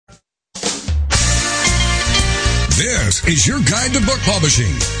This is your guide to book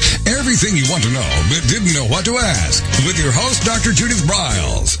publishing. Everything you want to know but didn't know what to ask. With your host, Dr. Judith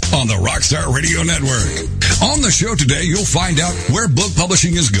Briles, on the Rockstar Radio Network. On the show today, you'll find out where book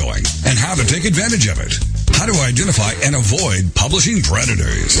publishing is going and how to take advantage of it. How to identify and avoid publishing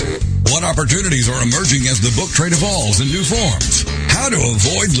predators. What opportunities are emerging as the book trade evolves in new forms. How to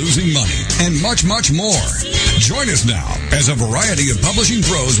avoid losing money, and much, much more. Join us now as a variety of publishing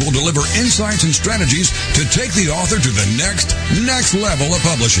pros will deliver insights and strategies to take the author to the next level of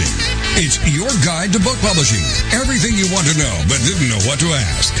publishing. It's your guide to book publishing. Everything you want to know but didn't know what to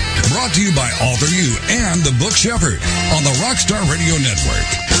ask. Brought to you by Author U and The Book Shepherd on the Rockstar Radio Network.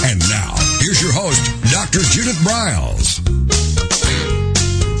 And now, here's your host, Dr. Judith Briles.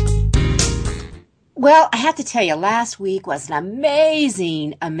 Well, I have to tell you, last week was an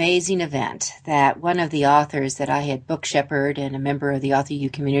amazing event that one of the authors that I had Book Shepherd and a member of the Author U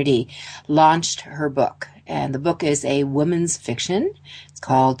community launched her book. And the book is a women's fiction. It's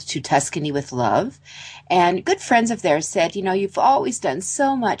called To Tuscany with Love. And good friends of theirs said, you know, you've always done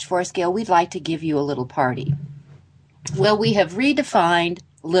so much for us, Gail. We'd like to give you a little party. Well, we have redefined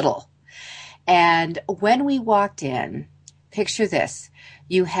little. And when we walked in, picture this.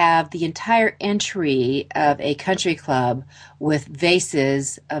 You have the entire entry of a country club with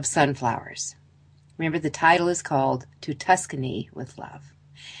vases of sunflowers. Remember, the title is called To Tuscany with Love.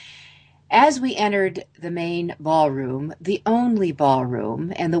 As we entered the main ballroom, the only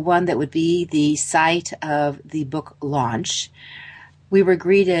ballroom, and the one that would be the site of the book launch, we were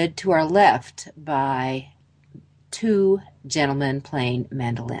greeted to our left by two gentlemen playing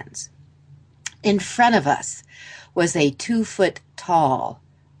mandolins. In front of us was a 2-foot-tall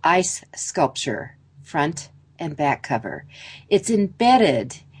ice sculpture, front and back cover. It's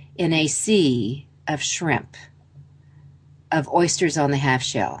embedded in a sea of shrimp, of oysters on the half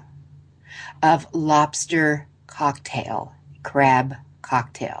shell, of lobster cocktail, crab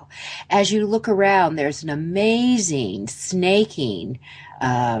cocktail. As you look around, there's an amazing snaking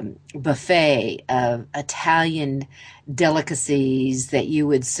buffet of Italian delicacies that you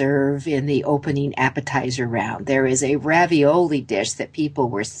would serve in the opening appetizer round. There is a ravioli dish that people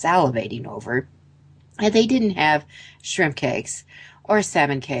were salivating over, and they didn't have shrimp cakes or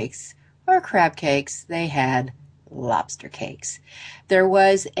salmon cakes or crab cakes. They had lobster cakes. There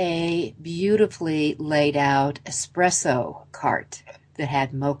was a beautifully laid out espresso cart that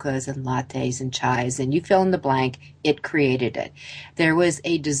had mochas and lattes and chais, and you fill in the blank, it created it. There was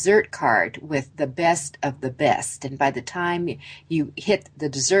a dessert cart with the best of the best, and by the time you hit the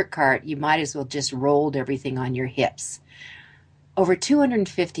dessert cart, you might as well just rolled everything on your hips. Over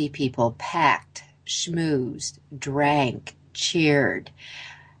 250 people packed, schmoozed, drank, cheered.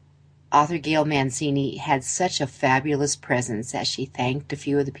 Author Gail Mancini had such a fabulous presence as she thanked a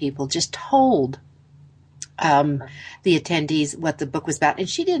few of the people, just told the attendees what the book was about. And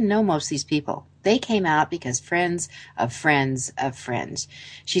she didn't know most of these people. They came out because friends of friends of friends.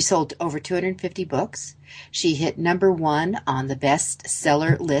 She sold over 250 books. She hit #1 on the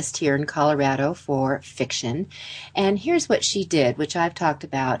bestseller list here in Colorado for fiction. And here's what she did, which I've talked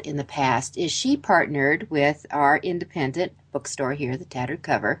about in the past, is she partnered with our independent bookstore here, the Tattered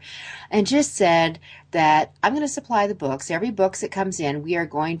Cover, and just said that I'm going to supply the books. Every book that comes in, we are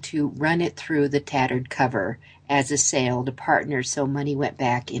going to run it through the Tattered Cover as a sale to partners so money went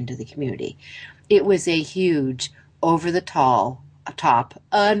back into the community. It was a huge, over-the-top,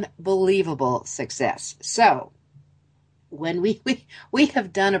 unbelievable success. So when we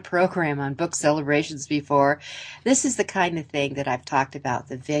have done a program on book celebrations before, this is the kind of thing that I've talked about,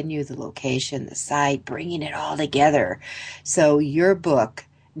 the venue, the location, the site, bringing it all together. So your book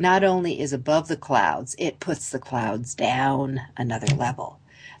not only is above the clouds, it puts the clouds down another level.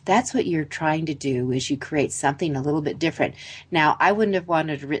 That's what you're trying to do, is you create something a little bit different. Now, I wouldn't have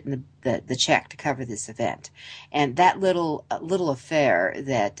wanted to written the check to cover this event. And that little affair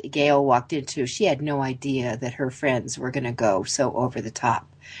that Gail walked into, she had no idea that her friends were going to go so over the top.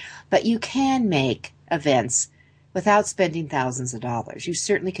 But you can make events without spending thousands of dollars. You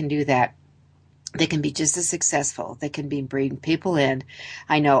certainly can do that. They can be just as successful. They can be bringing people in.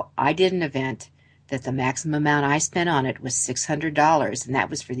 I know I did an event that the maximum amount I spent on it was $600, and that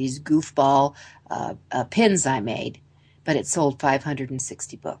was for these goofball pins I made. But it sold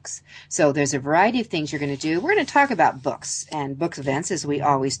 560 books. So there's a variety of things you're going to do. We're going to talk about books and book events, as we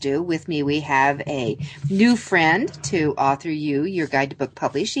always do. With me, we have a new friend to Author U, your guide to book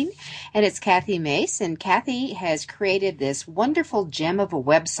publishing, and it's Kathy Mace. And Kathy has created this wonderful gem of a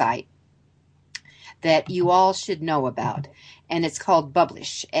website that you all should know about. And it's called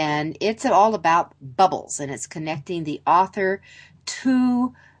Bubblish. And it's all about bubbles. And it's connecting the author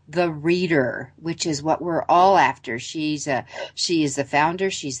to the reader, which is what we're all after. She is the founder.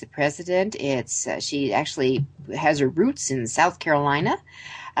 She's the president. She actually has her roots in South Carolina.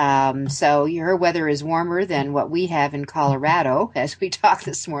 So her weather is warmer than what we have in Colorado as we talk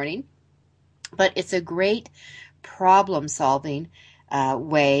this morning. But it's a great problem-solving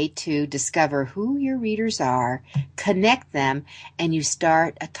way to discover who your readers are, connect them, and you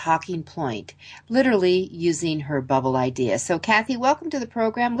start a talking point, literally using her bubble idea. So, Kathy, welcome to the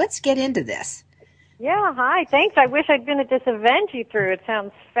program. Let's get into this. Yeah, hi. Thanks. I wish I'd been at this event you threw. It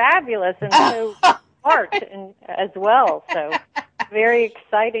sounds fabulous and so smart as well. So very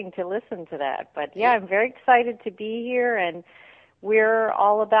exciting to listen to that. But, yeah, I'm very excited to be here, and we're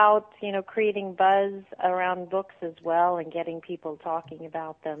all about, creating buzz around books as well and getting people talking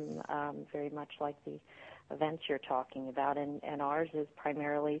about them, very much like the events you're talking about. And ours is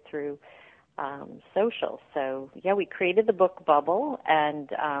primarily through social. So, yeah, we created the Book Bubble, and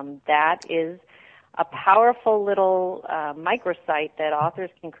that is a powerful little microsite that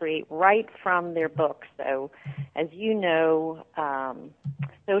authors can create right from their books. So, as you know,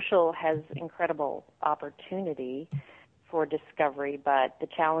 social has incredible opportunity for discovery, but the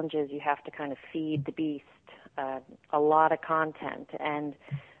challenge is you have to kind of feed the beast a lot of content. And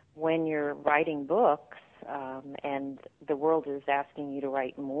when you're writing books, and the world is asking you to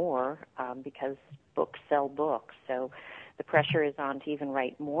write more because books sell books, so the pressure is on to even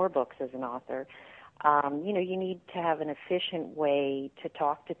write more books as an author. You need to have an efficient way to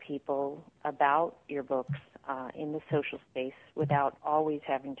talk to people about your books in the social space without always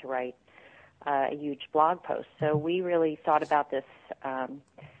having to write a huge blog post. So we really thought about this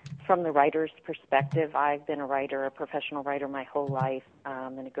from the writer's perspective. I've been a professional writer my whole life,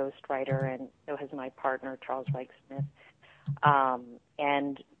 and a ghost writer, and so has my partner, Charles Reich-Smith.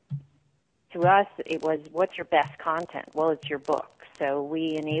 And to us, it was, what's your best content? Well, it's your book. So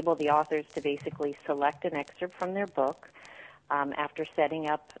we enable the authors to basically select an excerpt from their book after setting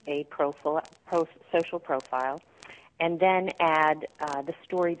up a social profile, and then add the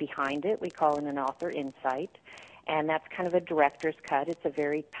story behind it. We call it an author insight, and that's kind of a director's cut. It's a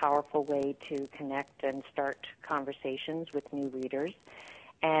very powerful way to connect and start conversations with new readers.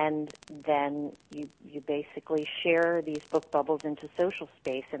 And then you basically share these book bubbles into social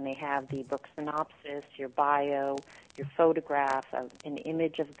space, and they have the book synopsis, your bio, your photograph, an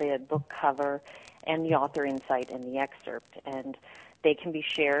image of the book cover, and the author insight in the excerpt. And they can be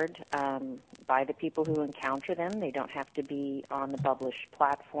shared by the people who encounter them. They don't have to be on the Publish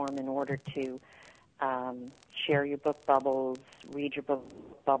platform in order to share your book bubbles, read your book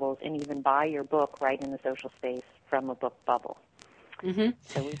bubbles, and even buy your book right in the social space from a book bubble. Mm-hmm.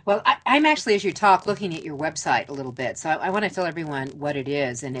 Well, I'm actually, as you talk, looking at your website a little bit. So I want to tell everyone what it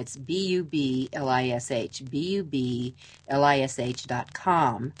is, and it's BUBLISH,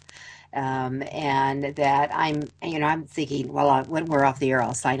 BUBLISH.com. And that I'm thinking, well, when we're off the air,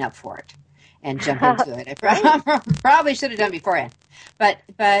 I'll sign up for it and jump into it. I probably should have done beforehand, but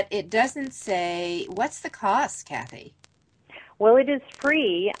it doesn't say what's the cost, Kathy. Well, it is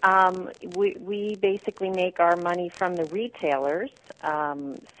free. We basically make our money from the retailers.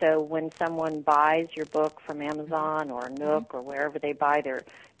 So when someone buys your book from Amazon or Nook or wherever they buy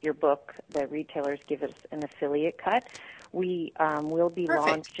your book, the retailers give us an affiliate cut. We will be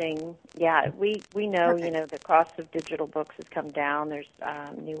launching. Yeah, we know. Perfect. The cost of digital books has come down. There's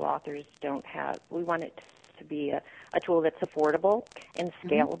new authors don't have. We want it to be a tool that's affordable and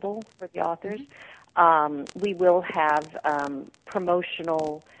scalable for the authors. We will have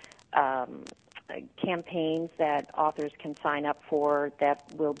promotional campaigns that authors can sign up for that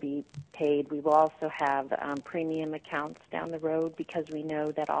will be paid. We will also have premium accounts down the road because we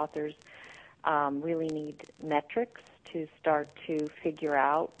know that authors really need metrics to start to figure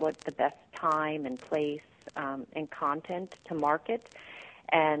out what the best time and place and content to market.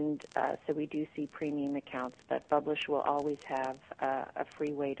 And so we do see premium accounts, but Publish will always have a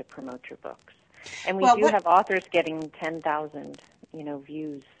free way to promote your books. And we have authors getting 10,000,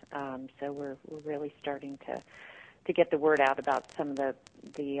 views. So we're really starting to get the word out about some of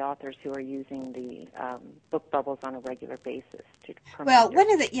the authors who are using the book bubbles on a regular basis to promote. Well,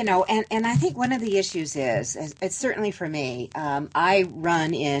 one of the, and I think one of the issues is it's certainly for me. I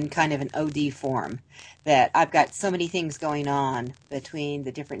run in kind of an OD form that I've got so many things going on between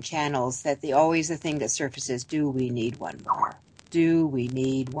the different channels that always the thing that surfaces: do we need one more? Do we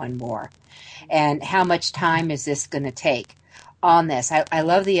need one more? And how much time is this going to take on this? I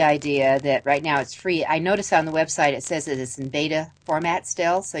love the idea that right now it's free. I notice on the website it says that it's in beta format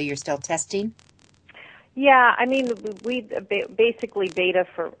still, so you're still testing? Yeah, I mean, we basically beta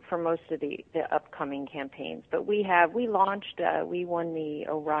for most of the upcoming campaigns, but we launched, we won the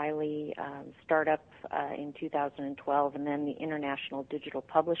O'Reilly startup in 2012, and then the International Digital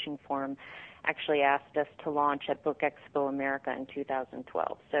Publishing Forum actually asked us to launch at Book Expo America in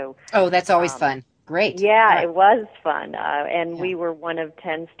 2012. So, that's always fun. Great. Yeah, it was fun, and we were one of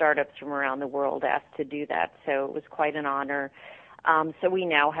 10 startups from around the world asked to do that, so it was quite an honor. So we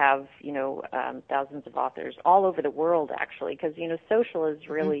now have, thousands of authors all over the world, actually, because, social is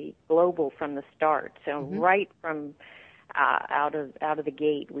really global from the start. So right from out of the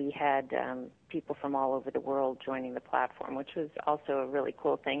gate, we had people from all over the world joining the platform, which was also a really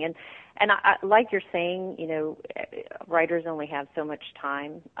cool thing. And I, like you're saying, writers only have so much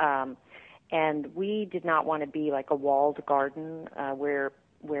time, and we did not want to be like a walled garden where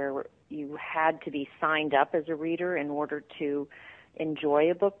you had to be signed up as a reader in order to enjoy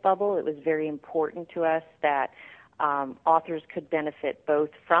a book bubble. It was very important to us that authors could benefit both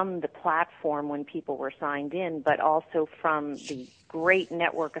from the platform when people were signed in, but also from the great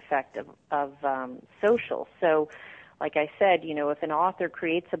network effect of social. So, like I said, if an author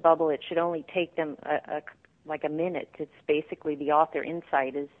creates a bubble, it should only take them like a minute. It's basically the author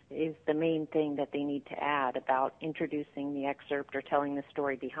insight is the main thing that they need to add about introducing the excerpt or telling the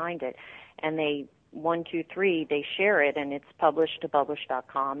story behind it. And they 1, 2, 3, they share it, and it's published to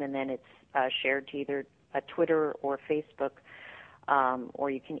publish.com, and then it's shared to either a Twitter or Facebook, or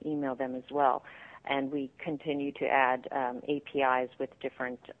you can email them as well. And we continue to add APIs with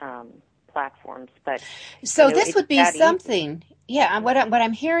different platforms. But so this would be something. Easy. Yeah, what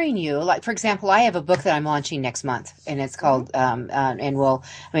I'm hearing you, like, for example, I have a book that I'm launching next month, and it's called, I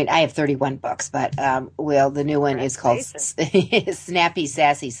have 31 books, but the new one is called Snappy,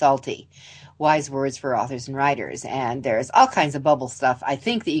 Sassy, Salty. Wise Words for Authors and Writers, and there's all kinds of bubble stuff I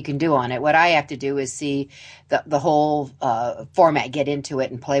think that you can do on it. What I have to do is see the whole format, get into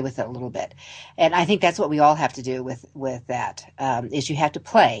it, and play with it a little bit. And I think that's what we all have to do with that, is you have to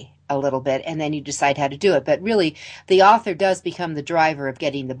play a little bit, and then you decide how to do it. But really, the author does become the driver of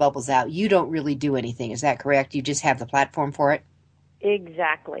getting the bubbles out. You don't really do anything. Is that correct? You just have the platform for it?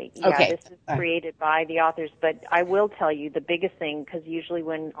 Exactly. Yeah, okay. This is created by the authors, but I will tell you the biggest thing, because usually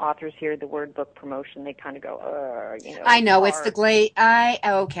when authors hear the word book promotion, they kind of go, I know, it's the glaze.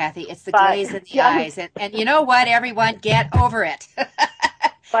 Kathy, it's the glaze in the eyes. And you know what, everyone, get over it.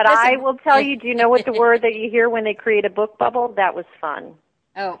 But I will tell you, do you know what the word that you hear when they create a book bubble? That was fun.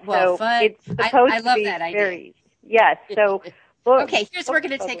 Oh, well, so fun. It's supposed I love to be that idea. Very, yes, so... Okay, we're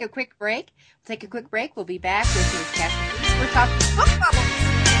going to take a quick break. We'll be back with Ms. Kathy. We're talking book bubbles.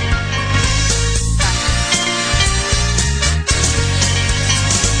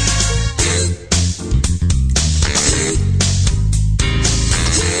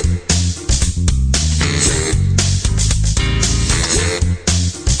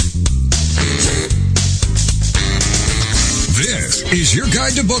 This is your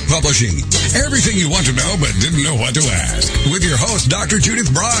guide to book publishing. Everything you want to know but didn't know what to ask. With your host, Dr. Judith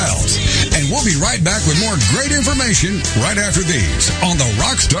Briles. And we'll be right back with more great information right after these on the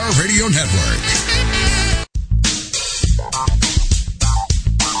Rockstar Radio Network.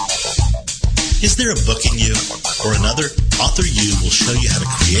 Is there a book in you or another? Author U will show you how to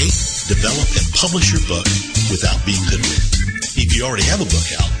create, develop, and publish your book without being hoodwinked. If you already have a book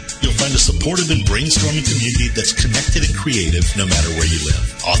out, you'll find a supportive and brainstorming community that's connected and creative no matter where you live.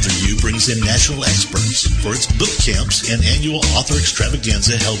 Author U brings in national experts for its book camps and annual author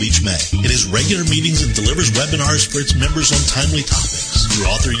extravaganza held each May. It has regular meetings and delivers webinars for its members on timely topics. Through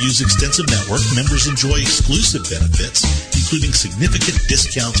Author U's extensive network, members enjoy exclusive benefits, including significant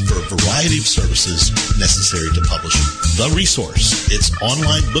discounts for a variety of services necessary to publishing. The Resource, its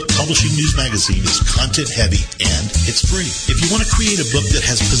online book publishing news magazine, is content-heavy and it's free. If you want to create a book that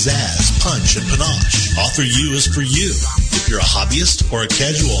has pizzazz, punch, and panache, Author U is for you. If you're a hobbyist or a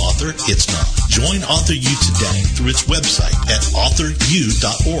casual author, it's not. Join Author U today through its website at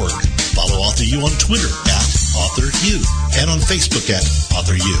authoru.org. Follow Author U on Twitter at Author U and on Facebook at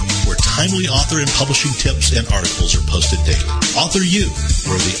Author U, where timely author and publishing tips and articles are posted daily. Author U,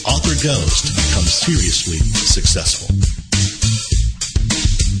 where the author goes to become seriously successful.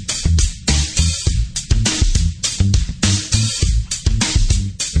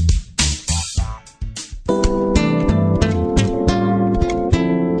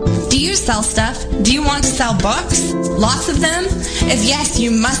 Sell stuff? Do you want to sell books? Lots of them? If yes, you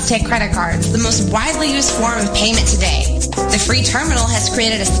must take credit cards, the most widely used form of payment today. The Free Terminal has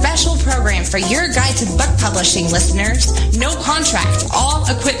created a special program for your guide to book publishing listeners. No contract. All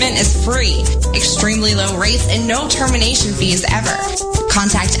equipment is free. Extremely low rates and no termination fees ever.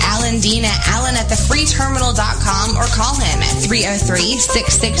 Contact Alan Dean at alan@thefreeterminal.com or call him at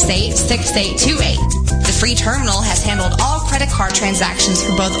 303-668-6828. The Free Terminal has handled all credit card transactions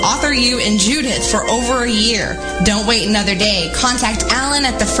for both Author U and Judith for over a year. Don't wait another day. Contact Alan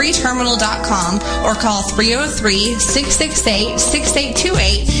at thefreeterminal.com or call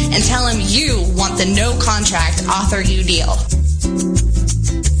 303-668-6828 and tell him you want the no-contract Author U deal.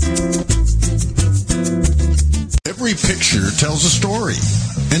 Every picture tells a story.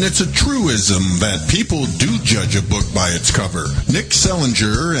 And it's a truism that people do judge a book by its cover. Nick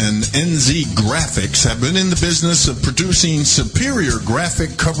Sellinger and NZ Graphics have been in the business of producing superior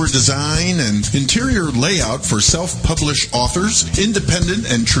graphic cover design and interior layout for self-published authors, independent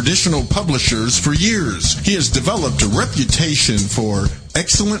and traditional publishers for years. He has developed a reputation for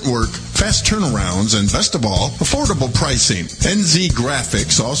excellent work, fast turnarounds, and best of all, affordable pricing. NZ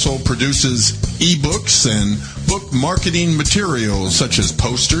Graphics also produces ebooks and book marketing materials such as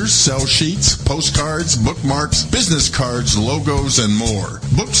posters, sell sheets, postcards, bookmarks, business cards, logos, and more.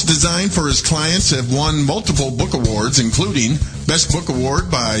 Books designed for his clients have won multiple book awards, including Best Book Award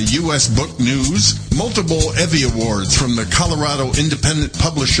by U.S. Book News, multiple Evie Awards from the Colorado Independent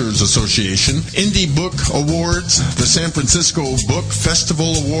Publishers Association, Indie Book Awards, the San Francisco Book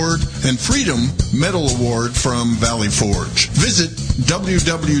Festival Award, and Freedom Medal Award from Valley Forge. Visit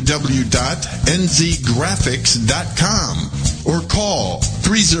www.nzgraphics.com or call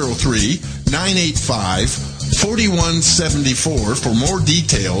 303-985-4174 for more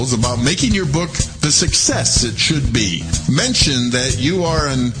details about making your book the success it should be. Mention that you are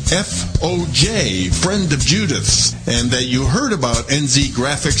an FOJ, friend of Judith's, and that you heard about NZ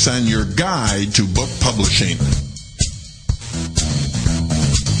Graphics on your guide to book publishing.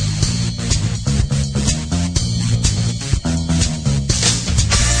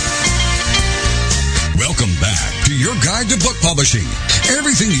 Welcome back to your guide to book publishing.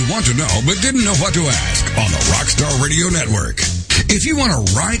 Everything you want to know but didn't know what to ask on the Rockstar Radio Network. If you want to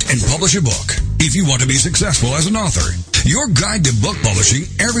write and publish a book, if you want to be successful as an author, your guide to book publishing,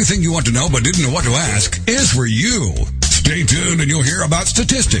 everything you want to know but didn't know what to ask, is for you. Stay tuned and you'll hear about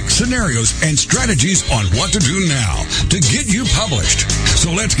statistics, scenarios, and strategies on what to do now to get you published.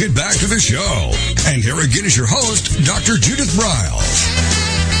 So let's get back to the show. And here again is your host, Dr. Judith Briles.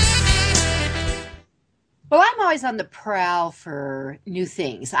 Well, I'm always on the prowl for new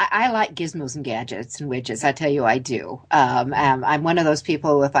things. I like gizmos and gadgets and widgets. I tell you, I do. I'm one of those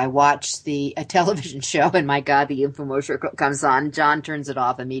people, if I watch a television show and my God, the infomercial comes on, John turns it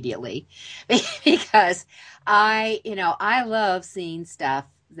off immediately because I love seeing stuff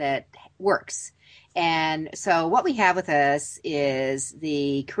that works. And so what we have with us is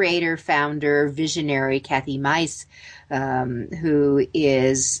the creator, founder, visionary, Kathy Mice, who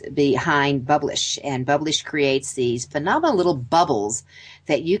is behind Bubblish. And Bubblish creates these phenomenal little bubbles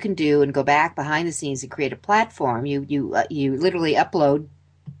that you can do and go back behind the scenes and create a platform. You literally upload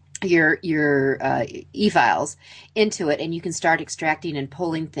your e-files into it, and you can start extracting and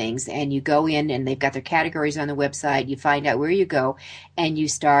pulling things, and you go in and they've got their categories on the website. You find out where you go and you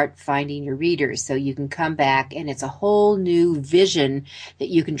start finding your readers, so you can come back, and it's a whole new vision that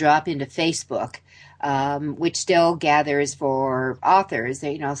you can drop into Facebook, which still gathers for authors,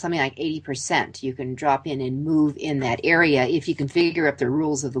 something like 80%. You can drop in and move in that area if you can figure out the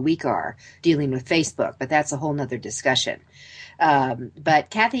rules of the week are dealing with Facebook, but that's a whole nother discussion. But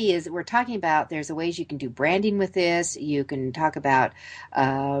Kathy, we're talking about, there's a ways you can do branding with this. You can talk about,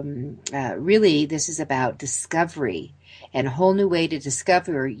 really this is about discovery and a whole new way to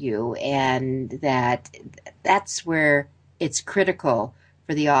discover you. And that's where it's critical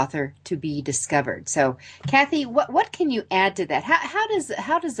for the author to be discovered. So Kathy, what can you add to that?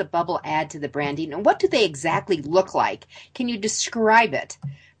 How does a bubble add to the branding, and what do they exactly look like? Can you describe it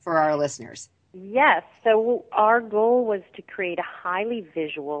for our listeners? Yes. So our goal was to create a highly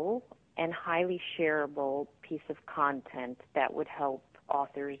visual and highly shareable piece of content that would help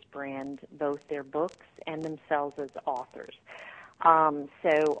authors brand both their books and themselves as authors.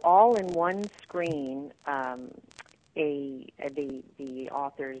 So all in one screen, the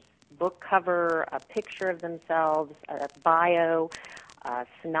author's book cover, a picture of themselves, a bio, a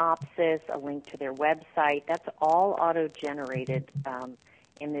synopsis, a link to their website. That's all auto-generated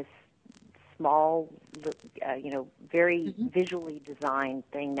in this small, very visually designed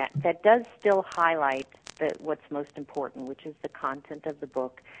thing that does still highlight what's most important, which is the content of the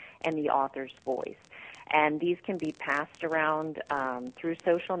book and the author's voice. And these can be passed around through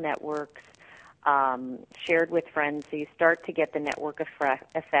social networks, shared with friends, so you start to get the network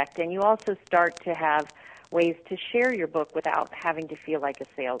effect, and you also start to have ways to share your book without having to feel like a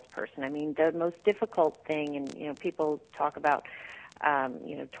salesperson. I mean, the most difficult thing, and people talk about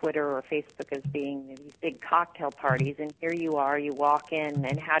Twitter or Facebook as being these big cocktail parties, and here you are, you walk in,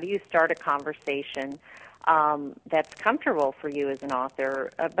 and how do you start a conversation that's comfortable for you as an author,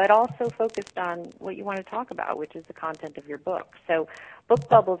 but also focused on what you want to talk about, which is the content of your book. So book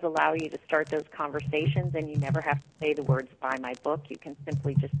bubbles allow you to start those conversations, and you never have to say the words, buy my book. You can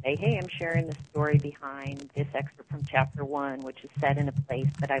simply just say, hey, I'm sharing the story behind this excerpt from chapter 1, which is set in a place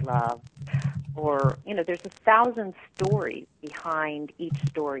that I love. Or, there's 1,000 stories behind each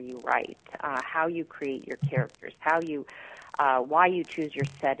story you write, how you create your characters, why you choose your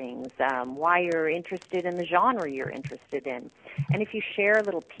settings, why you're interested in the genre you're interested in. And if you share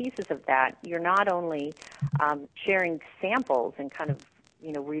little pieces of that, you're not only sharing samples and kind of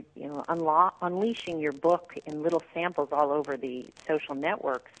unleashing your book in little samples all over the social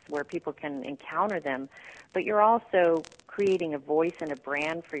networks where people can encounter them, but you're also creating a voice and a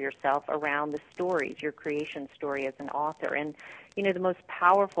brand for yourself around the stories, your creation story as an author. And, the most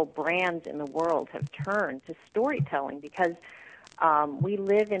powerful brands in the world have turned to storytelling because we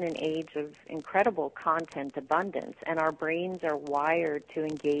live in an age of incredible content abundance, and our brains are wired to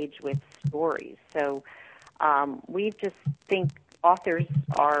engage with stories. So we just think authors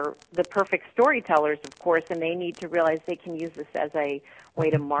are the perfect storytellers, of course, and they need to realize they can use this as a way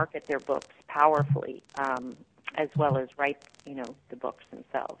to market their books powerfully, as well as write, the books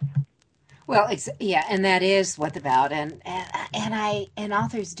themselves. Well, and that is what about, and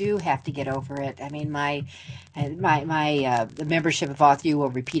authors do have to get over it. I mean, the membership of AuthorU will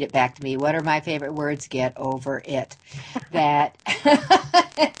repeat it back to me. What are my favorite words? Get over it. That's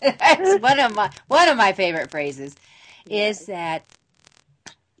one of my favorite phrases. Is that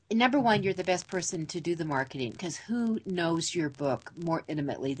number one, you're the best person to do the marketing because who knows your book more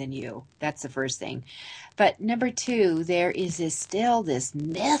intimately than you? That's the first thing. But number two, there is still this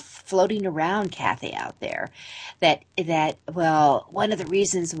myth floating around, Kathy, out there that one of the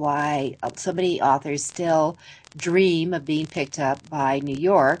reasons why so many authors still dream of being picked up by New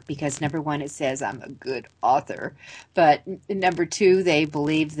York, because number one, it says I'm a good author, but number two, they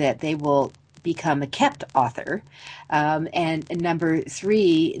believe that they will become a kept author, and number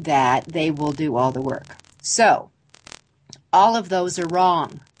three, that they will do all the work. So all of those are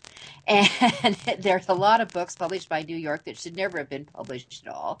wrong. And there's a lot of books published by New York that should never have been published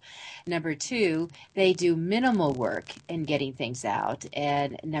at all. Number two, they do minimal work in getting things out.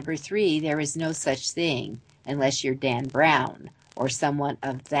 And number three, there is no such thing unless you're Dan Brown or someone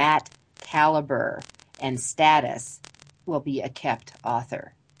of that caliber and status will be a kept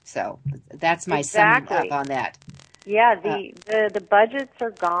author. So that's my summing up on that. Yeah, the budgets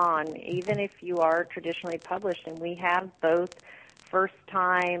are gone, even if you are traditionally published, and we have both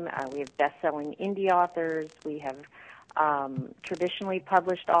first-time, we have best-selling indie authors, we have traditionally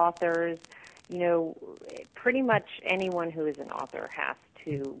published authors. Pretty much anyone who is an author has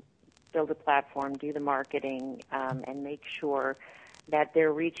to build a platform, do the marketing, and make sure that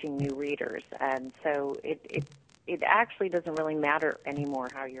they're reaching new readers. And so it actually doesn't really matter anymore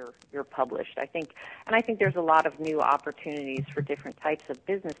how you're published. I think there's a lot of new opportunities for different types of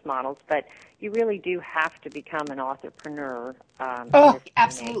business models, but you really do have to become an authorpreneur.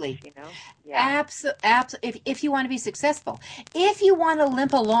 Absolutely. Age, Yeah. Absolutely. If you want to be successful, if you want to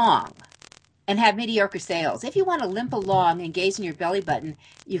limp along and have mediocre sales, if you want to limp along and gaze in your belly button,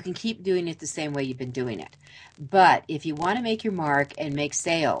 you can keep doing it the same way you've been doing it. But if you want to make your mark and make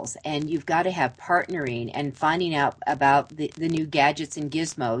sales, and you've got to have partnering and finding out about the new gadgets and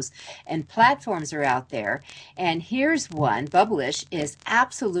gizmos and platforms are out there. And here's one, Bubblish is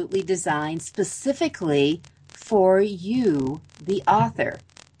absolutely designed specifically for you, the author.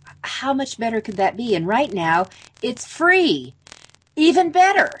 How much better could that be? And right now, it's free. Even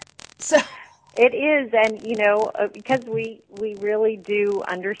better. So it is, and because we really do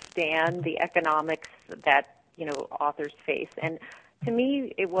understand the economics that authors face, and to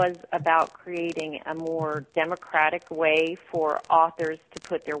me it was about creating a more democratic way for authors to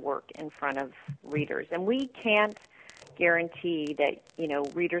put their work in front of readers. And we can't guarantee that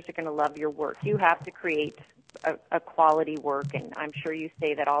readers are going to love your work. You have to create a quality work, and I'm sure you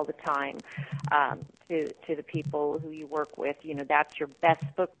say that all the time to the people who you work with. That's your best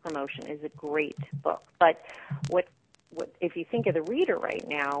book promotion is a great book. But what if you think of the reader right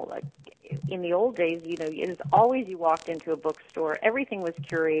now? Like in the old days, it was always you walked into a bookstore, everything was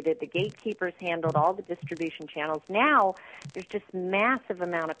curated, the gatekeepers handled all the distribution channels. Now there's just massive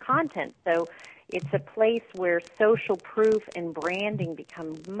amount of content, so it's a place where social proof and branding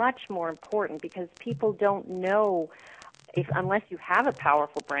become much more important because people don't know unless you have a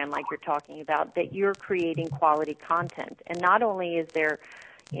powerful brand like you're talking about, that you're creating quality content. And not only is there,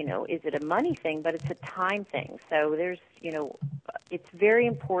 is it a money thing, but it's a time thing. So there's, it's very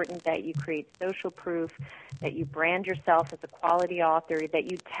important that you create social proof, that you brand yourself as a quality author,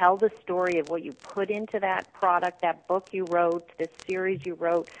 that you tell the story of what you put into that product, that book you wrote, this series you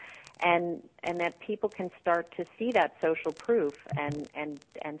wrote, and that people can start to see that social proof and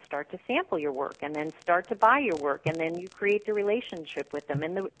start to sample your work and then start to buy your work, and then you create the relationship with them.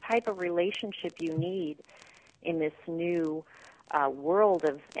 And the type of relationship you need in this new world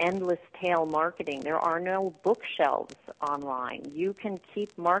of endless tail marketing. There are no bookshelves online. You can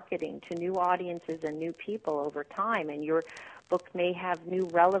keep marketing to new audiences and new people over time, and your book may have new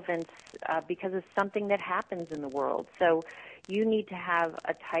relevance because of something that happens in the world. So you need to have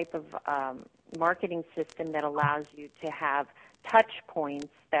a type of marketing system that allows you to have touch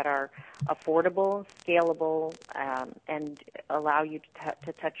points that are affordable, scalable, and allow you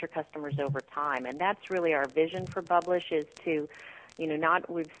to touch your customers over time. And that's really our vision for Publish, is to,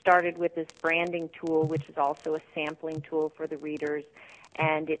 we've started with this branding tool, which is also a sampling tool for the readers,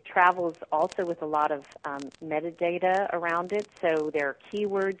 and it travels also with a lot of metadata around it. So there are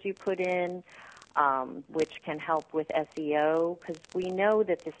keywords you put in, which can help with SEO, because we know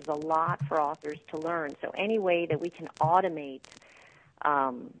that this is a lot for authors to learn. So any way that we can automate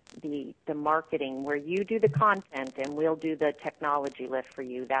the marketing, where you do the content and we'll do the technology lift for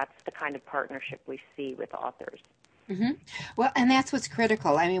you, that's the kind of partnership we see with authors. Mm-hmm. Well, and that's what's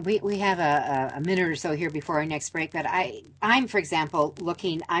critical. I mean, we have a minute or so here before our next break, but I'm, for example,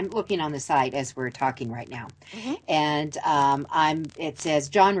 looking on the site as we're talking right now, mm-hmm. and it says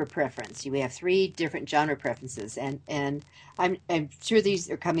genre preference. We have 3 different genre preferences, and I'm sure these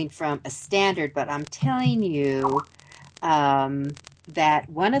are coming from a standard, but I'm telling you that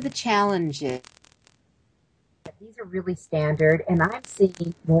one of the challenges, these are really standard, and I'm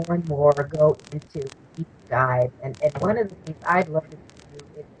seeing more and more go into deep dive. And one of the things I'd love to do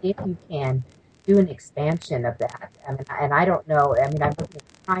is, if you can, do an expansion of that. And I don't know. I'm looking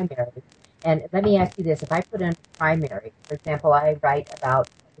at primary. And let me ask you this: if I put in primary, for example, I write about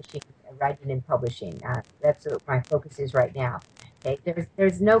writing and publishing. That's what my focus is right now. Okay,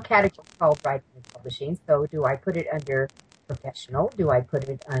 there's no category called writing and publishing. So do I put it under professional? Do I put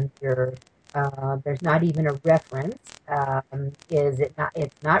it under there's not even a reference. Is it not?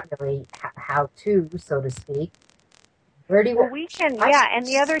 It's not really how to, so to speak. Where do you? Well, we can, yeah. And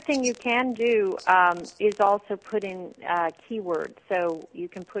the other thing you can do is also put in keywords. So you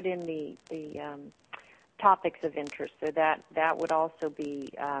can put in the topics of interest. So that would also be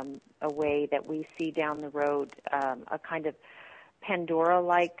a way that we see down the road, a kind of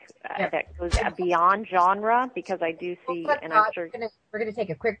Pandora-like that goes beyond genre, because I do see, and I'm sure we're going to take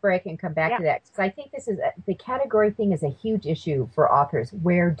a quick break and come back to that, because I think this is the category thing is a huge issue for authors.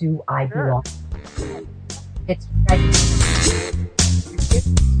 Where do I belong? It's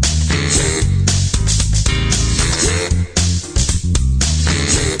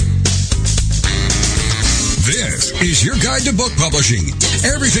This is your guide to book publishing.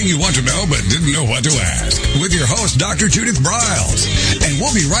 Everything you want to know but didn't know what to ask. With your host, Dr. Judith Briles. And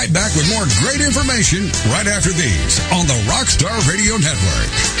we'll be right back with more great information right after these on the Rockstar Radio Network.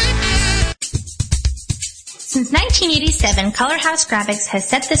 Since 1987, Color House Graphics has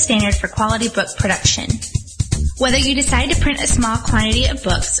set the standard for quality book production. Whether you decide to print a small quantity of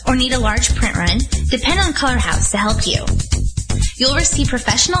books or need a large print run, depend on Color House to help you. You'll receive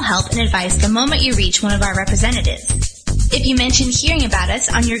professional help and advice the moment you reach one of our representatives. If you mention hearing about us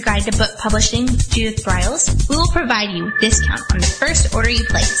on your guide to book publishing with Judith Briles, we will provide you a discount on the first order you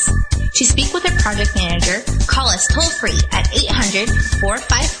place. To speak with a project manager, call us toll-free at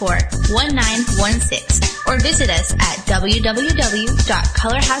 800-454-1916 or visit us at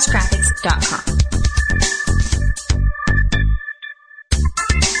www.colorhousegraphics.com.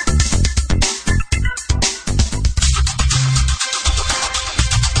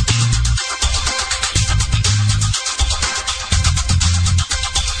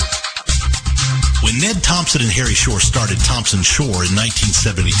 When Ned Thompson and Harry Shore started Thompson Shore in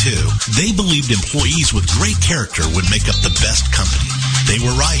 1972, they believed employees with great character would make up the best company. They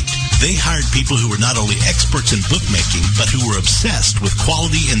were right. They hired people who were not only experts in bookmaking, but who were obsessed with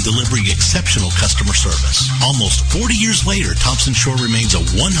quality and delivering exceptional customer service. Almost 40 years later, Thompson Shore remains a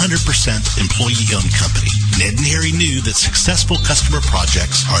 100% employee-owned company. Ned and Harry knew that successful customer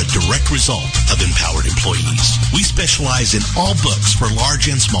projects are a direct result of empowered employees. We specialize in all books for large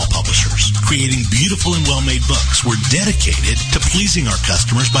and small publishers. Creating beautiful and well-made books, we're dedicated to pleasing our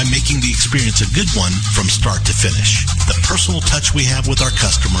customers by making the experience a good one from start to finish. The personal touch we have with our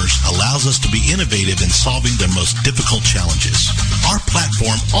customers allows us to be innovative in solving their most difficult challenges. Our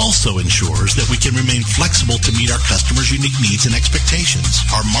platform also ensures that we can remain flexible to meet our customers' unique needs and expectations.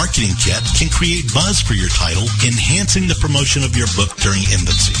 Our marketing kit can create buzz for your title title, Enhancing the Promotion of Your Book During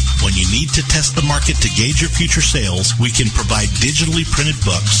Infancy. When you need to test the market to gauge your future sales, we can provide digitally printed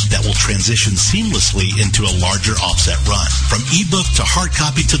books that will transition seamlessly into a larger offset run. From ebook to hard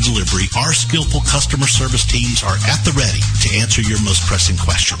copy to delivery, our skillful customer service teams are at the ready to answer your most pressing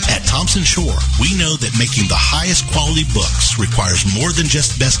question. At Thompson Shore, we know that making the highest quality books requires more than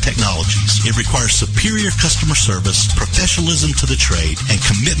just best technologies. It requires superior customer service, professionalism to the trade, and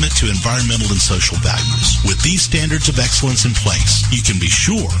commitment to environmental and social values. With these standards of excellence in place, you can be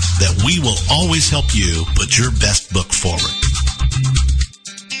sure that we will always help you put your best book forward.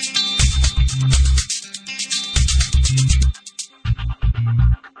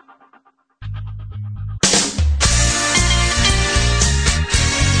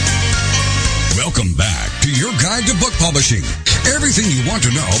 Welcome back to your guide to book publishing. Everything you want to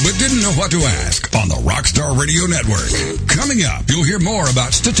know but didn't know what to ask on the Rockstar Radio Network. Coming up, you'll hear more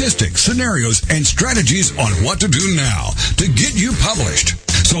about statistics, scenarios, and strategies on what to do now to get you published.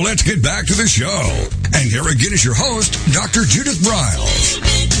 So let's get back to the show. And here again is your host, Dr. Judith Briles.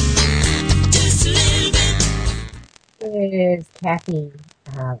 This is Kathy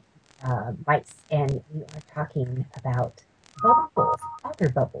Weiss, and we are talking about bubbles, author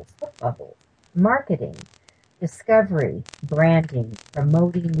bubbles, book bubbles, marketing, discovery, branding,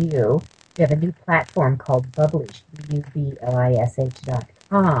 promoting you. We have a new platform called Bublish,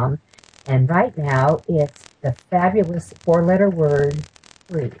 Bublish.com, and right now it's the fabulous four-letter word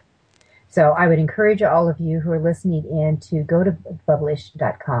free. So I would encourage all of you who are listening in to go to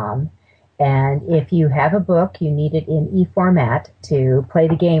Bublish.com, and if you have a book, you need it in e-format to play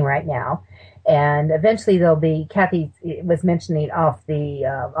the game right now. And eventually there'll be, Kathy was mentioning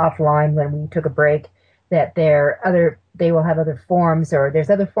offline when we took a break, that they will have other forms, or there's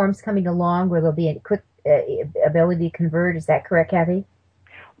other forms coming along where there'll be a quick ability to convert. Is that correct, Kathy?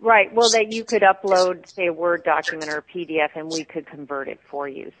 Right. Well, that you could upload, say, a Word document or a PDF, and we could convert it for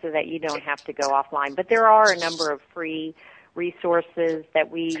you so that you don't have to go offline. But there are a number of free resources that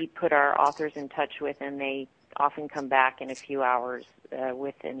we put our authors in touch with, and they often come back in a few hours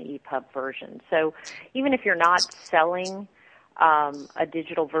with an EPUB version. So even if you're not selling a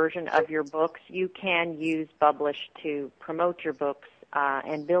digital version of your books, you can use Bublish to promote your books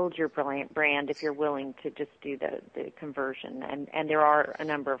and build your brand if you're willing to just do the conversion. And there are a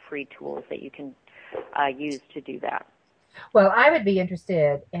number of free tools that you can use to do that. Well, I would be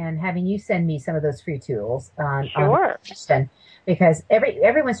interested in having you send me some of those free tools Sure. Because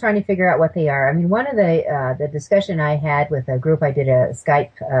everyone's trying to figure out what they are. I mean, one of the discussion I had with a group, I did a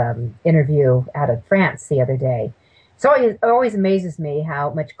Skype interview out of France the other day. So it always amazes me how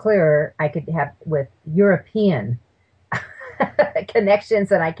much clearer I could have with European connections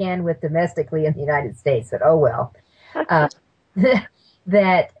than I can with domestically in the United States. But oh well.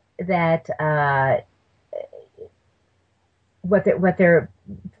 What their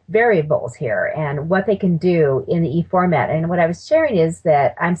variables here and what they can do in the e-format. And what I was sharing is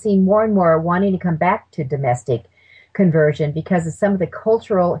that I'm seeing more and more wanting to come back to domestic conversion because of some of the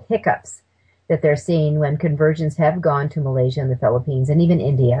cultural hiccups that they're seeing when conversions have gone to Malaysia and the Philippines and even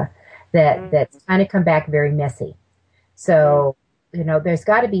India, that's kind of come back very messy. So, there's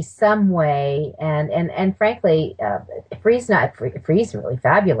got to be some way, and frankly, free's really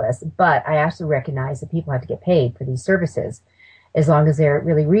fabulous, but I also recognize that people have to get paid for these services as long as they're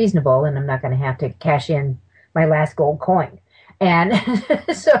really reasonable, and I'm not going to have to cash in my last gold coin. And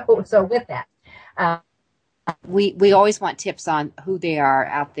so with that, we always want tips on who they are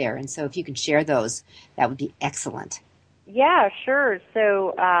out there, and so if you can share those, that would be excellent. Yeah, sure.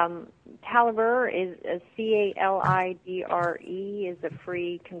 So Calibur is a Calidre is a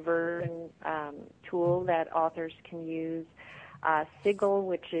free conversion tool that authors can use. Sigil,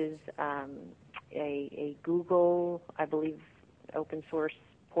 which is a Google, I believe, open source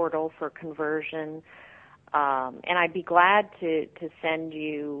portal for conversion. And I'd be glad to send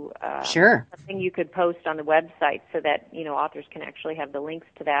you Sure. something you could post on the website so that, authors can actually have the links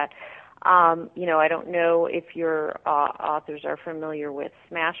to that. I don't know if your authors are familiar with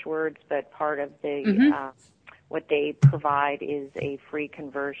Smashwords, but part of the what they provide is a free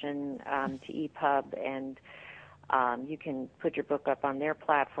conversion to EPUB, and you can put your book up on their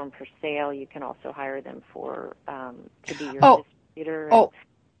platform for sale. You can also hire them to be your distributor.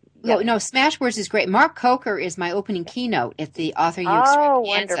 No, Smashwords is great. Mark Coker is my opening keynote at the Author U Extravaganza.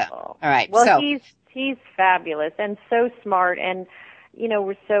 Wonderful. All right. Well, so he's fabulous and so smart, and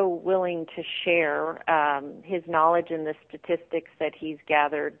we're so willing to share his knowledge and the statistics that he's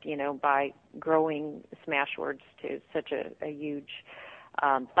gathered, by growing Smashwords to such a huge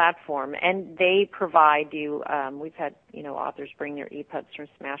platform, and they provide you. We've had authors bring their EPUBs from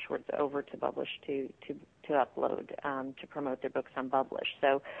Smashwords over to Publish to upload to promote their books on Publish.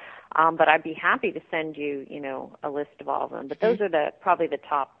 So, but I'd be happy to send you a list of all of them. But those are probably the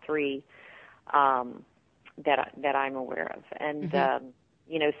top three that I'm aware of. And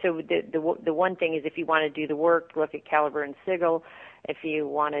so the one thing is, if you want to do the work, look at Caliber and Sigil. If you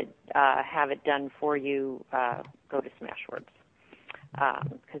want to have it done for you, go to Smashwords.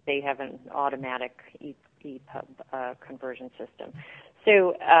 Because they have an automatic EPUB conversion system.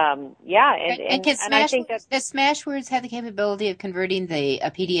 So, and I think that does Smashwords have the capability of converting a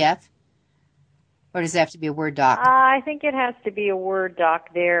PDF, or does it have to be a Word doc? I think it has to be a Word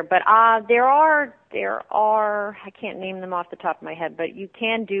doc there, but there are I can't name them off the top of my head, but you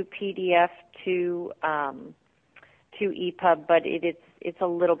can do PDF to EPUB, but it's a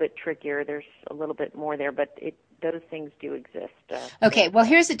little bit trickier. There's a little bit more there, but those things do exist. Okay, well,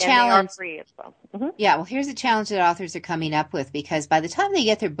 here's a challenge. And they are free as well. Mm-hmm. Yeah, well, here's a challenge that authors are coming up with, because by the time they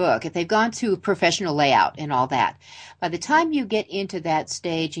get their book, if they've gone to professional layout and all that, by the time you get into that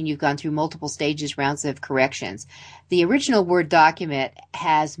stage and you've gone through multiple stages, rounds of corrections, the original Word document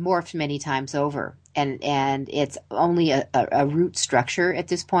has morphed many times over. And it's only a root structure at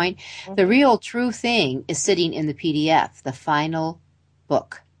this point. Mm-hmm. The real true thing is sitting in the PDF, the final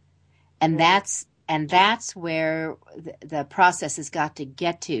book. And that's where the process has got to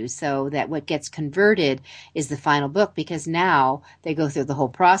get to, so that what gets converted is the final book, because now they go through the whole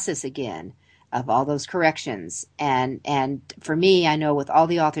process again of all those corrections. And for me, I know with all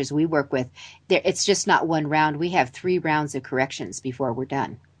the authors we work with, it's just not one round. We have 3 rounds of corrections before we're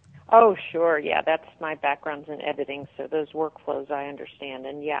done. Oh, sure. Yeah, that's my background's in editing, so those workflows I understand.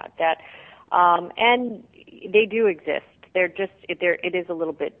 And yeah, and they do exist. It is a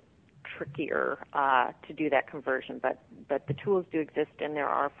little bit trickier to do that conversion, but the tools do exist, and there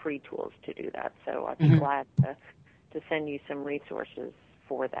are free tools to do that. So I'd be glad to send you some resources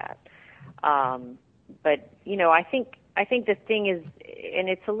for that. But I think the thing is, and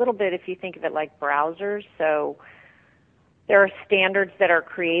it's a little bit, if you think of it like browsers, so there are standards that are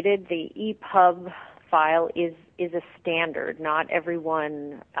created. The EPUB file is a standard. Not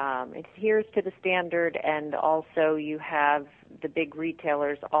everyone adheres to the standard, and also you have the big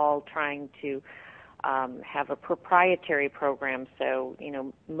retailers all trying to have a proprietary program. So,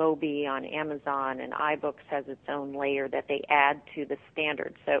 Mobi on Amazon and iBooks has its own layer that they add to the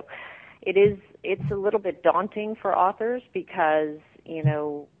standard. So it's a little bit daunting for authors, because,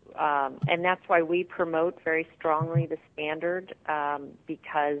 and that's why we promote very strongly the standard,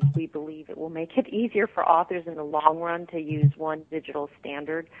 because we believe it will make it easier for authors in the long run to use one digital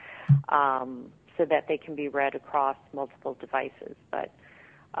standard, so that they can be read across multiple devices. But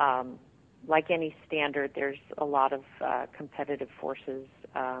like any standard, there's a lot of competitive forces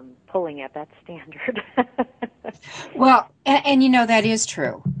pulling at that standard. Well, and that is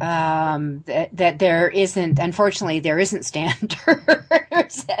true. That there isn't, unfortunately, there isn't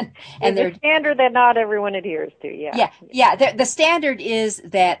standards. and there's a standard that not everyone adheres to, yeah. Yeah. The standard is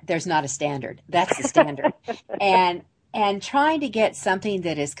that there's not a standard. That's the standard. And trying to get something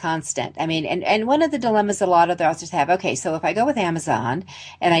that is constant. I mean, and one of the dilemmas that a lot of the authors have, okay, so if I go with Amazon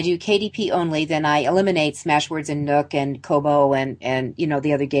and I do KDP only, then I eliminate Smashwords and Nook and Kobo and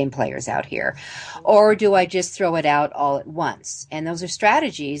the other game players out here. Or do I just throw it out all at once? And those are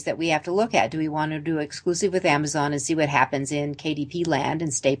strategies that we have to look at. Do we want to do exclusive with Amazon and see what happens in KDP land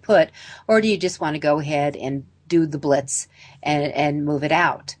and stay put? Or do you just want to go ahead and do the blitz and move it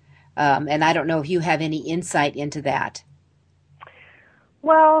out? And I don't know if you have any insight into that.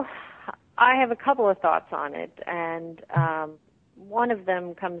 Well, I have a couple of thoughts on it, and one of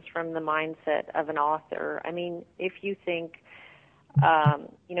them comes from the mindset of an author. I mean, if you think,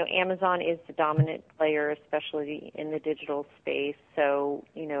 Amazon is the dominant player, especially in the digital space, so,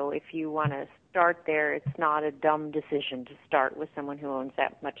 if you want to start there, it's not a dumb decision to start with someone who owns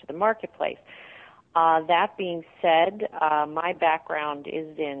that much of the marketplace. That being said, my background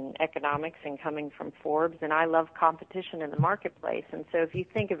is in economics and coming from Forbes, and I love competition in the marketplace. And so if you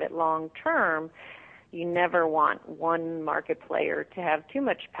think of it long term, you never want one market player to have too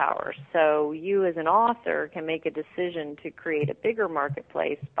much power. So you as an author can make a decision to create a bigger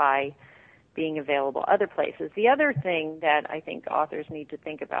marketplace by being available other places. The other thing that I think authors need to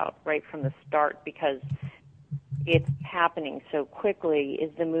think about right from the start, because it's happening so quickly,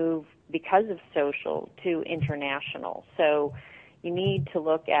 is the move, because of social, to international. So you need to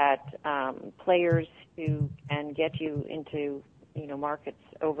look at players who can get you into markets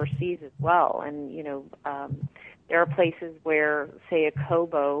overseas as well. And there are places where, say, a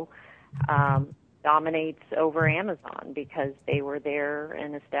Kobo dominates over Amazon because they were there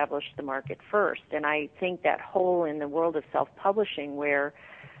and established the market first. And I think that whole in the world of self-publishing where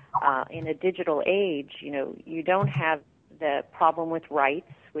in a digital age, you don't have the problem with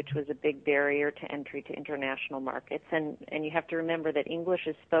rights, which was a big barrier to entry to international markets. And you have to remember that English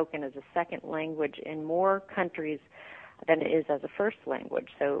is spoken as a second language in more countries than it is as a first language.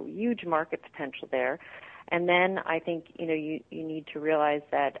 So huge market potential there. And then I think, you need to realize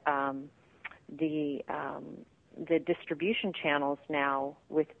that the distribution channels now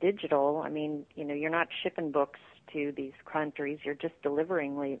with digital, you're not shipping books to these countries, you're just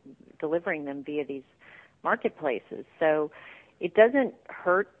delivering them via these marketplaces. So it doesn't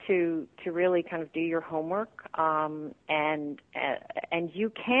hurt to really kind of do your homework, and you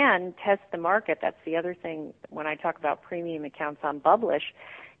can test the market. That's the other thing when I talk about premium accounts on Publish.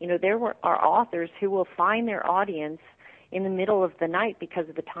 There are authors who will find their audience in the middle of the night because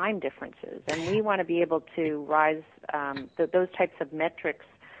of the time differences, and we want to be able to rise those types of metrics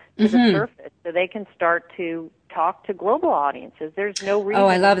to the surface so they can start to talk to global audiences. There's no reason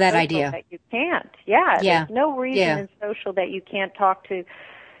I love that idea. That you can't. There's no reason in social that you can't talk to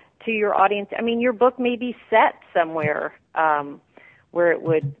your audience. Your book may be set somewhere where it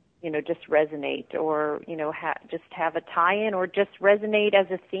would just resonate, or just have a tie-in, or just resonate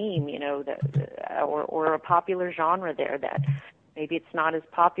as a theme, or a popular genre there that maybe it's not as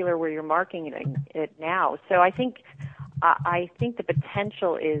popular where you're marketing it now. So I think the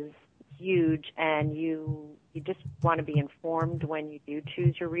potential is huge, and you just want to be informed when you do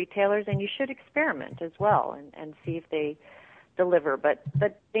choose your retailers, and you should experiment as well and see if they deliver. But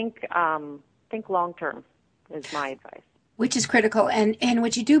think long term is my advice. Which is critical. And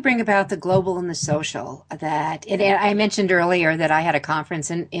what you do bring about the global and the social, and I mentioned earlier that I had a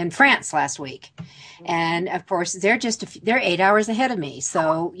conference in France last week. And of course, they're 8 hours ahead of me.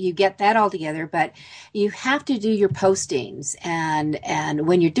 So you get that all together, but you have to do your postings. And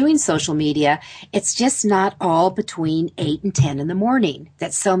when you're doing social media, it's just not all between 8 and 10 in the morning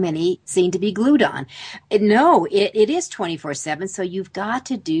that so many seem to be glued on. No, it is 24/7. So you've got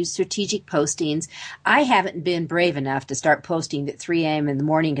to do strategic postings. I haven't been brave enough to start posting at 3 a.m. in the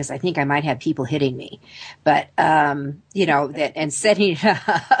morning because I think I might have people hitting me, but, and setting it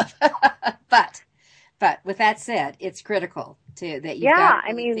up. But with that said, it's critical that you've got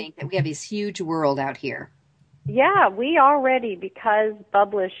to think that we have this huge world out here. Yeah, we already, because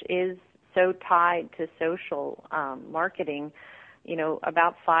Publish is so tied to social marketing,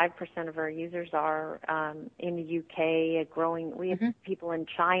 about 5% of our users are in the UK, we have people in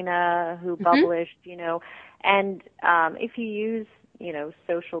China who published, and if you use,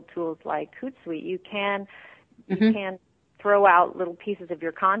 social tools like Hootsuite, you can throw out little pieces of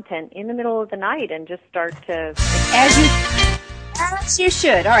your content in the middle of the night and just start to... As you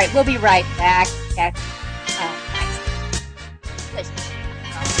should. All right, we'll be right back.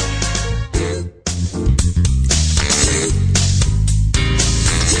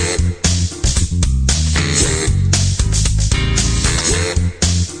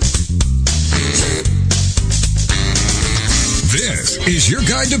 This is your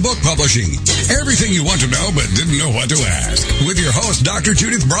guide to book publishing. Everything you want to know but didn't know what to ask. With your host, Dr.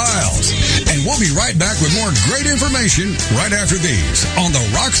 Judith Briles. And we'll be right back with more great information right after these on the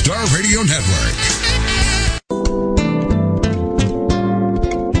Rockstar Radio Network.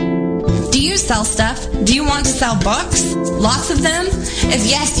 Do you sell stuff? Do you want to sell books? Lots of them? If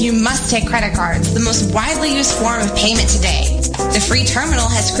yes, you must take credit cards, the most widely used form of payment today. The Free Terminal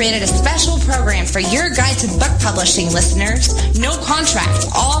has created a special program for your guide to book publishing listeners. No contract.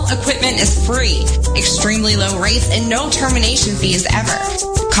 All equipment is free. Extremely low rates and no termination fees ever.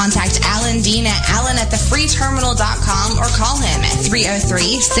 Contact Alan Dean at alan@thefreeterminal.com or call him at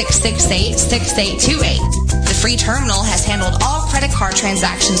 303-668-6828. The Free Terminal has handled all credit card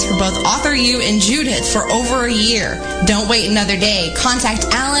transactions for both Author U and Judith for over a year. Don't wait another day. Contact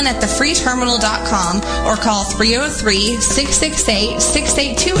Alan at thefreeterminal.com or call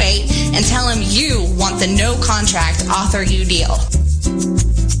 303-668-6828 and tell him you want the no contract Author U deal.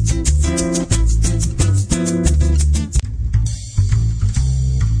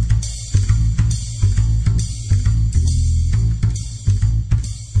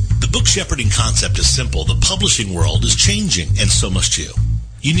 Book shepherding concept is simple. The publishing world is changing, and so must you.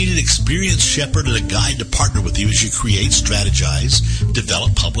 You need an experienced shepherd and a guide to partner with you as you create, strategize,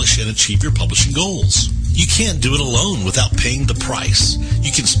 develop, publish, and achieve your publishing goals. You can't do it alone without paying the price.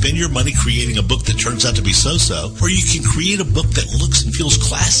 You can spend your money creating a book that turns out to be so-so, or you can create a book that looks and feels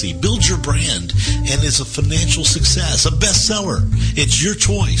classy, builds your brand, and is a financial success, a bestseller. It's your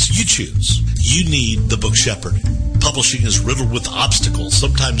choice. You choose. You need the book shepherd. Publishing is riddled with obstacles,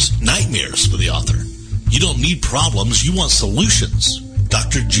 sometimes nightmares for the author. You don't need problems, you want solutions.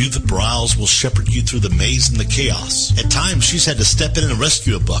 Dr. Judith Briles will shepherd you through the maze and the chaos. At times, she's had to step in and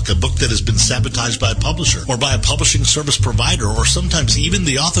rescue a book that has been sabotaged by a publisher or by a publishing service provider or sometimes even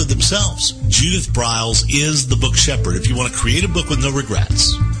the author themselves. Judith Briles is the book shepherd if you want to create a book with no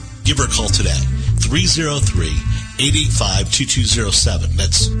regrets. Give her a call today, 303-885-2207.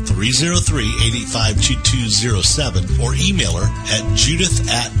 That's 303-885-2207, or email her at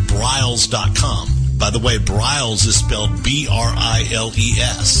judith@briles.com. By the way, Briles is spelled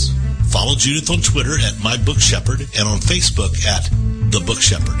B-R-I-L-E-S. Follow Judith on Twitter at My Book Shepherd and on Facebook at The Book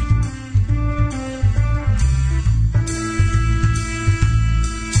Shepherd.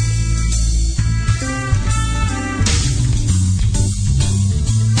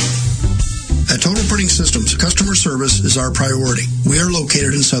 At Total Printing Systems, customer service is our priority. We are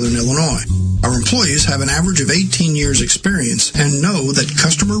located in Southern Illinois. Our employees have an average of 18 years experience and know that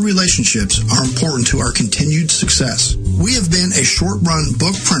customer relationships are important to our continued success. We have been a short-run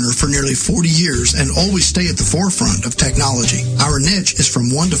book printer for nearly 40 years and always stay at the forefront of technology. Our niche is from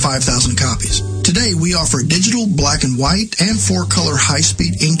 1 to 5,000 copies. Today, we offer digital, black and white, and 4-color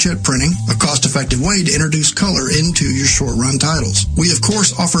high-speed inkjet printing, a cost-effective way to introduce color into your short-run titles. We, of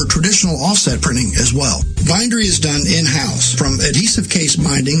course, offer traditional offset printing as well. Bindery is done in-house, from adhesive case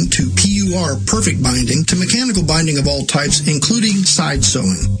binding to PUR perfect binding to mechanical binding of all types, including side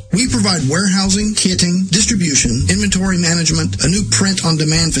sewing. We provide warehousing, kitting, distribution, inventory management, a new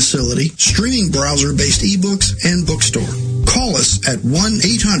print-on-demand facility, streaming browser-based ebooks, and bookstore. Call us at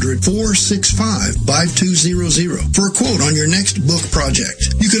 1-800-465-5200 for a quote on your next book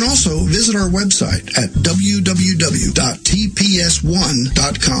project. You can also visit our website at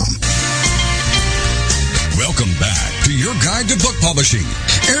www.tps1.com. Welcome back to your guide to book publishing.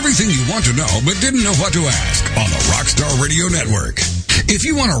 Everything you want to know but didn't know what to ask on the Rockstar Radio Network. If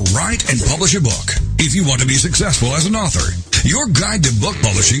you want to write and publish a book, if you want to be successful as an author, your guide to book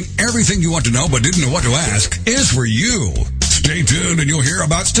publishing, everything you want to know but didn't know what to ask, is for you. Stay tuned and you'll hear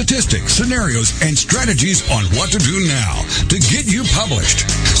about statistics, scenarios, and strategies on what to do now to get you published.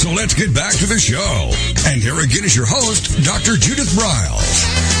 So let's get back to the show. And here again is your host, Dr. Judith Briles.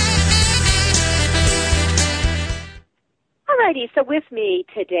 Alrighty, so with me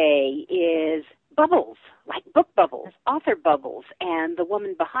today is Bubbles, like book bubbles, author bubbles, and the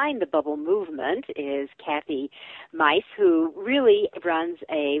woman behind the Bubble movement is Kathy Mice, who really runs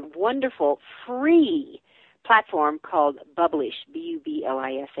a wonderful free platform called Bublish,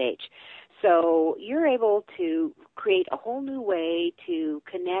 B-U-B-L-I-S-H. So you're able to create a whole new way to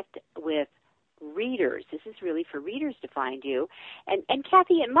connect with readers. This is really for readers to find you. And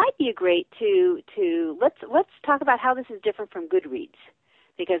Kathy, it might be a great let's talk about how this is different from Goodreads,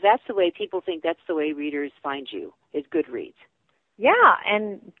 because that's the way people think that's the way readers find you, is Goodreads. Yeah,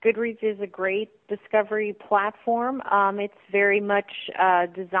 and Goodreads is a great discovery platform. It's very much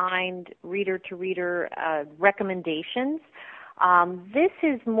designed reader-to-reader recommendations. This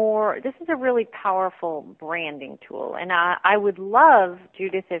is a really powerful branding tool, and I would love,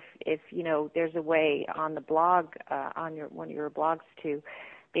 Judith, if you know, there's a way on the blog, on one of your blogs, to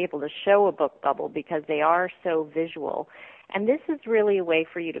be able to show a book bubble, because they are so visual. And this is really a way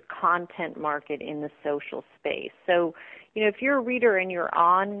for you to content market in the social space. So, you know, if you're a reader and you're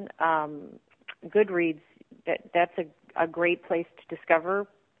on Goodreads, that's a great place to discover.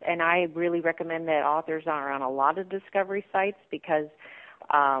 And I really recommend that authors are on a lot of discovery sites, because,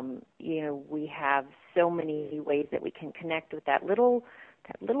 you know, we have so many ways that we can connect with that little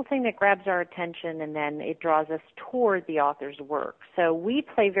thing that grabs our attention, and then it draws us toward the author's work. So we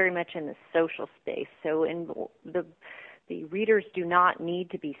play very much in the social space. So in the readers do not need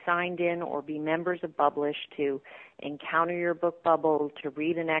to be signed in or be members of Bublish to encounter your book bubble, to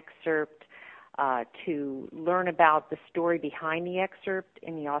read an excerpt, to learn about the story behind the excerpt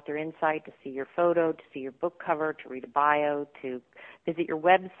in the Author Insight, to see your photo, to see your book cover, to read a bio, to visit your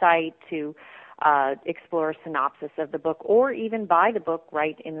website, to explore a synopsis of the book, or even buy the book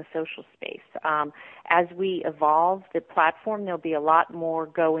right in the social space. As we evolve the platform, there'll be a lot more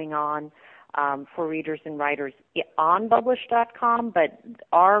going on for readers and writers on Bublish.com, but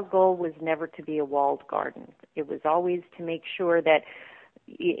our goal was never to be a walled garden. It was always to make sure that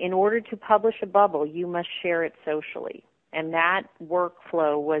in order to publish a bubble, you must share it socially. And that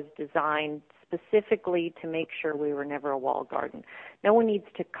workflow was designed specifically to make sure we were never a walled garden. No one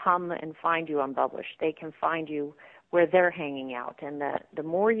needs to come and find you on Bublish. They can find you where they're hanging out. And the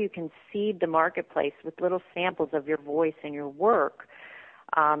more you can seed the marketplace with little samples of your voice and your work,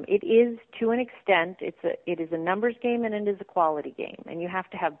 It is, to an extent, it is a numbers game and it is a quality game, and you have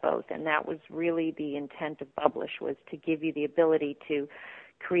to have both. And that was really the intent of Publish, was to give you the ability to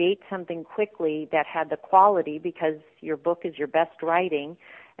create something quickly that had the quality, because your book is your best writing,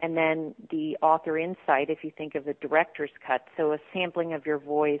 and then the author insight, if you think of the director's cut, so a sampling of your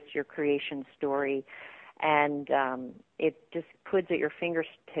voice, your creation story, and it just puts at your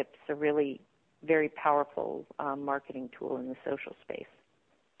fingertips a really very powerful marketing tool in the social space.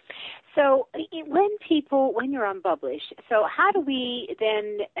 So when you're on Publish, so how do we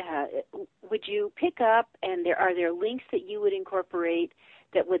then, would you pick up, and are there links that you would incorporate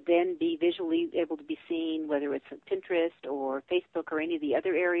that would then be visually able to be seen, whether it's on Pinterest or Facebook or any of the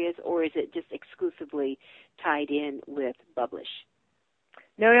other areas, or is it just exclusively tied in with Publish?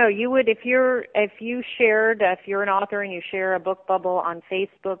 No, you would, if you're an author and you share a book bubble on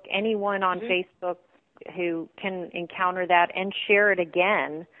Facebook, anyone on Facebook who can encounter that and share it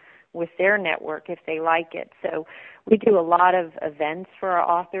again with their network if they like it. So we do a lot of events for our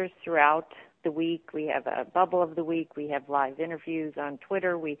authors throughout the week. We have a bubble of the week. We have live interviews on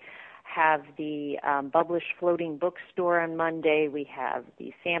Twitter. We have the Publish Floating Bookstore on Monday. We have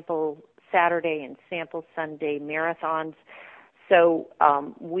the Sample Saturday and Sample Sunday marathons. So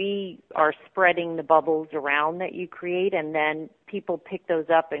we are spreading the bubbles around that you create, and then people pick those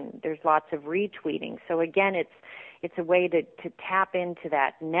up, and there's lots of retweeting. So again, it's a way to tap into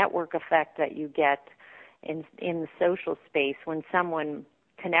that network effect that you get in the social space when someone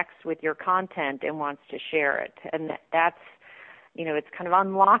connects with your content and wants to share it. And that's, it's kind of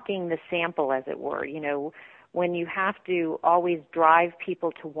unlocking the sample, as it were. When you have to always drive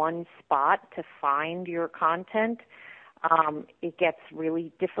people to one spot to find your content, it gets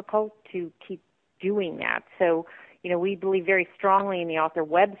really difficult to keep doing that. So, we believe very strongly in the author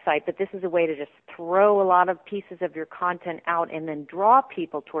website, but this is a way to just throw a lot of pieces of your content out and then draw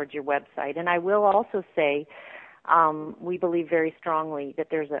people towards your website. And I will also say, we believe very strongly that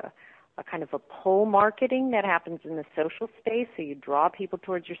there's a kind of a pull marketing that happens in the social space, so you draw people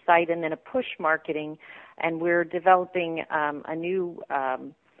towards your site, and then a push marketing, and we're developing a new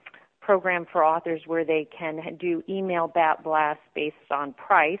program for authors where they can do email blasts based on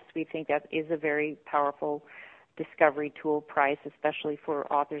price. We think that is a very powerful discovery tool, price, especially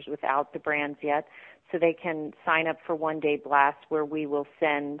for authors without the brands yet. So they can sign up for one-day blasts where we will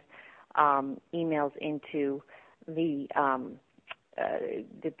send emails into the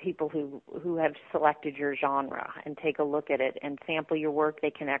people who have selected your genre and take a look at it and sample your work.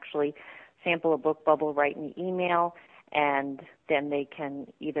 They can actually sample a book bubble right in the email, and then they can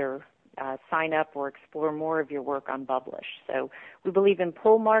either sign up or explore more of your work on Publish. So we believe in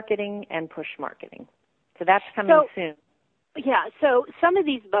pull marketing and push marketing. So that's coming soon. Yeah, so some of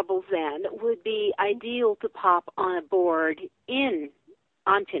these bubbles then would be ideal to pop on a board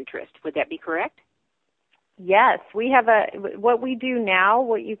on Pinterest. Would that be correct? Yes, we have what we do now,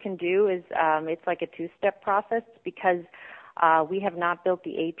 what you can do is it's like a two-step process, because we have not built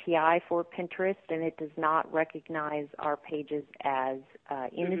the API for Pinterest, and it does not recognize our pages as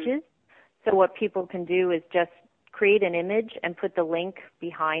images. So what people can do is just create an image and put the link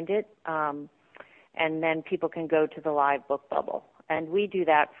behind it, and then people can go to the live book bubble. And we do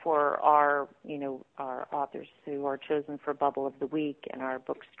that for our authors who are chosen for Bubble of the Week and our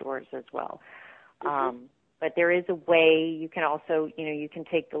bookstores as well. But there is a way you can also, you can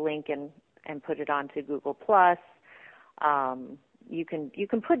take the link and put it onto Google+. You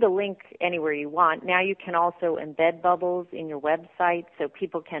can put the link anywhere you want. Now you can also embed bubbles in your website, so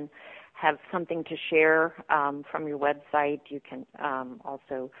people can have something to share from your website. You can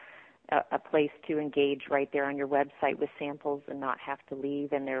also a place to engage right there on your website with samples and not have to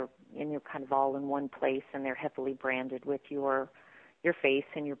leave, and they're kind of all in one place, and they're heavily branded with your face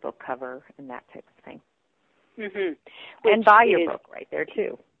and your book cover and that type of thing. And buy your book right there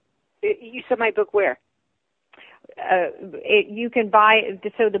too. You said my book where? You can buy.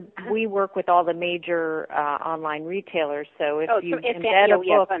 We work with all the major online retailers. So if you embed a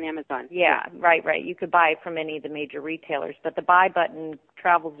book on Amazon, right. You could buy it from any of the major retailers, but the buy button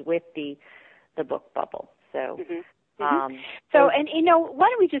travels with the book bubble. So. why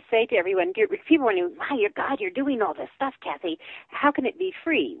don't we just say to everyone, people are wondering, my God, you're doing all this stuff, Kathy. How can it be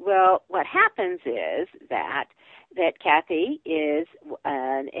free? Well, what happens is that Kathy is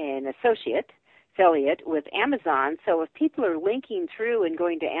an affiliate with Amazon. So if people are linking through and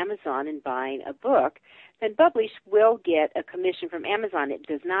going to Amazon and buying a book, then Publish will get a commission from Amazon. It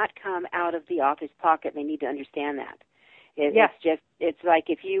does not come out of the author's pocket. They need to understand that. It's like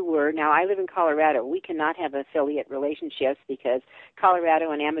if you were, now I live in Colorado, we cannot have affiliate relationships because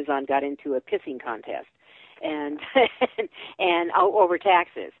Colorado and Amazon got into a pissing contest. and and over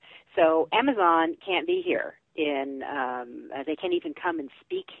taxes. So Amazon can't be here. They can't even come and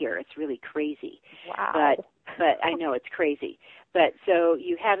speak here. It's really crazy. Wow. But I know it's crazy. But so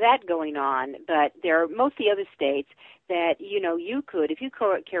you have that going on, but there are most of the other states that, you could, if you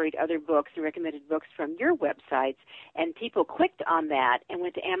carried other books and recommended books from your websites and people clicked on that and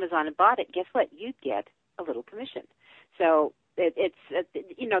went to Amazon and bought it, guess what? You'd get a little commission. So it's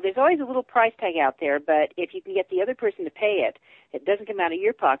there's always a little price tag out there, but if you can get the other person to pay it, it doesn't come out of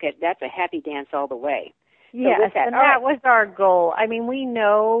your pocket, that's a happy dance all the way. Yes, and that was our goal. I mean, we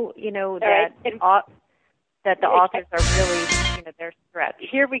know, that the authors are really, they're stretched.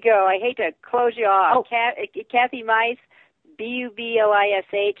 Here we go. I hate to close you off. Kathy Mice,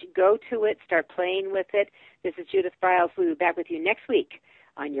 Bublish, go to it, start playing with it. This is Judith Briles. We'll be back with you next week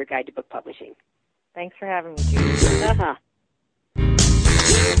on Your Guide to Book Publishing. Thanks for having me, Judith. Uh-huh.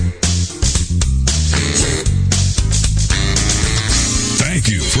 Thank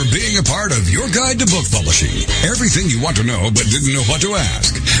you for being a part of Your Guide to Book Publishing. Everything you want to know but didn't know what to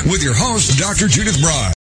ask. With your host, Dr. Judith Briles.